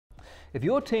If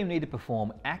your team need to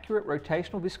perform accurate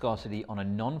rotational viscosity on a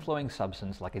non-flowing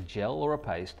substance like a gel or a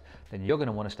paste, then you're going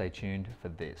to want to stay tuned for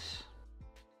this.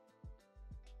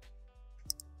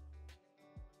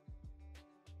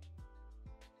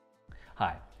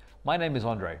 Hi, my name is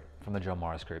Andre from the John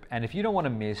Morris Group, and if you don't want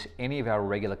to miss any of our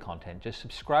regular content, just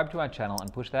subscribe to our channel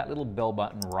and push that little bell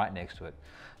button right next to it.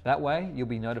 That way you'll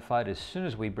be notified as soon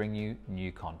as we bring you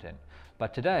new content.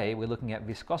 But today we're looking at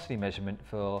viscosity measurement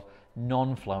for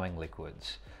non-flowing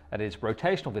liquids. That is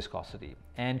rotational viscosity,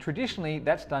 and traditionally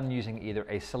that's done using either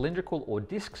a cylindrical or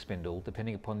disc spindle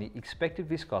depending upon the expected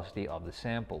viscosity of the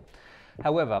sample.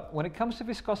 However, when it comes to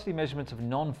viscosity measurements of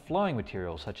non-flowing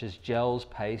materials such as gels,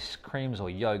 pastes, creams or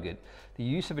yogurt, the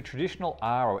use of a traditional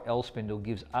R or L spindle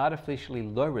gives artificially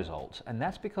low results, and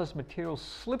that's because the material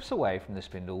slips away from the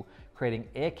spindle, creating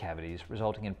air cavities,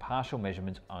 resulting in partial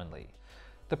measurements only.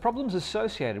 The problems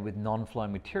associated with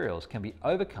non-flowing materials can be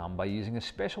overcome by using a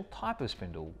special type of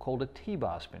spindle called a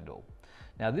Tbar spindle.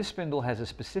 Now this spindle has a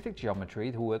specific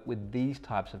geometry to work with these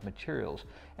types of materials,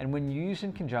 and when used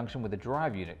in conjunction with a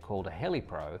drive unit called a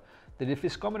HELIPRO, the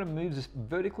viscometer moves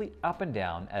vertically up and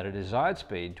down at a desired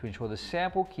speed to ensure the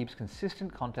sample keeps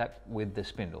consistent contact with the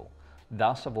spindle,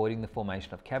 thus avoiding the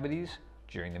formation of cavities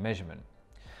during the measurement.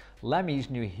 LAMY's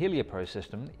new HELIPRO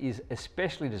system is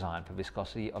especially designed for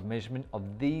viscosity of measurement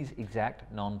of these exact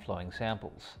non-flowing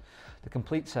samples. The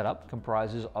complete setup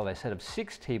comprises of a set of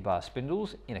 6 Tbar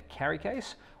spindles in a carry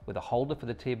case with a holder for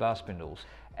the Tbar spindles,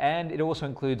 and it also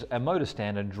includes a motor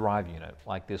stand and drive unit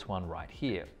like this one right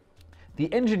here.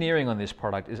 The engineering on this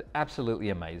product is absolutely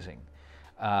amazing.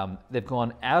 They've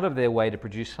gone out of their way to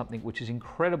produce something which is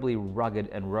incredibly rugged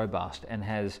and robust and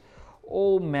has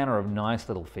all manner of nice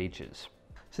little features.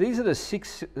 So these are the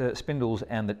 6 spindles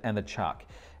and the chuck,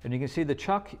 and you can see the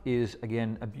chuck is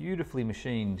again a beautifully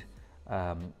machined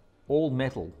all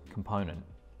metal component,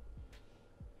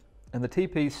 and the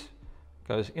T-piece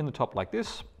goes in the top like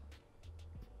this,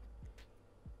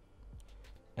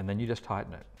 and then you just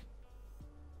tighten it.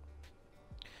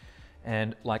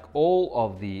 And like all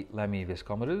of the LAMY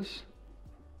viscometers,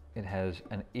 it has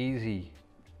an easy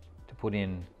to put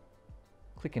in,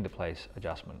 click into place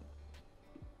adjustment.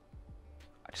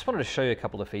 I just wanted to show you a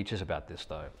couple of features about this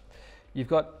though. You've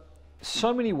got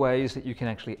so many ways that you can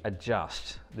actually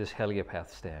adjust this heliopath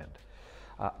stand.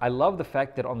 I love the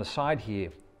fact that on the side here,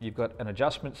 you've got an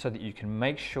adjustment so that you can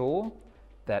make sure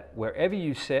that wherever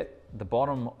you set the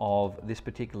bottom of this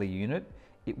particular unit,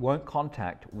 it won't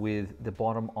contact with the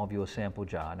bottom of your sample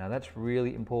jar. Now that's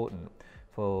really important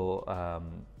for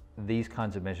these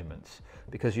kinds of measurements,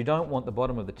 because you don't want the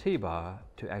bottom of the Tbar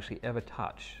to actually ever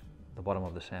touch the bottom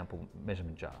of the sample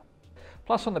measurement jar.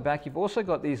 Plus on the back you've also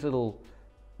got these little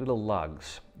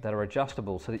lugs that are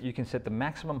adjustable so that you can set the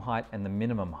maximum height and the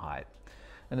minimum height.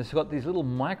 And it's got these little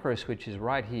micro switches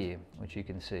right here, which you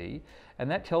can see, and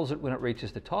that tells it when it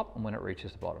reaches the top and when it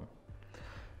reaches the bottom.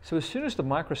 So as soon as the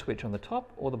micro switch on the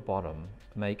top or the bottom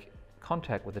make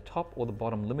contact with the top or the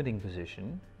bottom limiting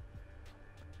position,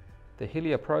 the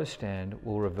HELIPRO stand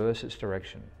will reverse its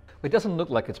direction. It doesn't look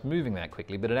like it's moving that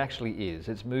quickly, but it actually is.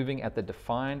 It's moving at the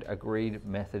defined agreed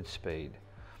method speed.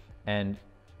 And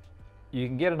you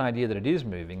can get an idea that it is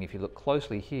moving. If you look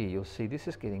closely here, you'll see this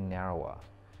is getting narrower.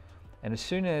 And as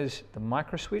soon as the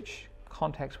micro switch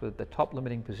contacts with the top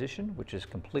limiting position, which is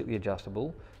completely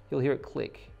adjustable, you'll hear it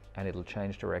click and it'll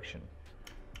change direction.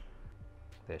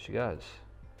 There she goes.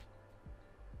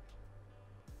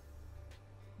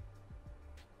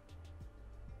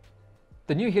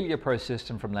 The new HELIPRO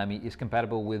system from LAMY is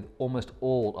compatible with almost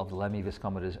all of the LAMY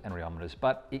viscometers and rheometers,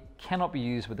 but it cannot be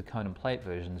used with the cone and plate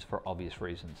versions for obvious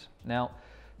reasons. Now,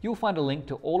 you'll find a link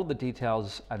to all of the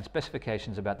details and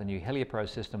specifications about the new HELIPRO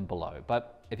system below,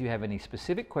 but if you have any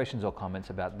specific questions or comments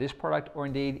about this product or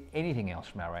indeed anything else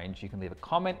from our range, you can leave a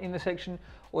comment in the section,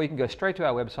 or you can go straight to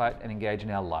our website and engage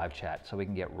in our live chat so we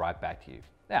can get right back to you.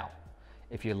 Now,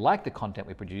 if you like the content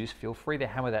we produce, feel free to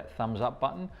hammer that thumbs up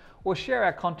button or share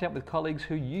our content with colleagues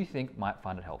who you think might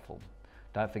find it helpful.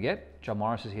 Don't forget, John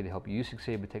Morris is here to help you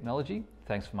succeed with technology.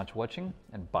 Thanks so much for watching,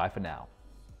 and bye for now.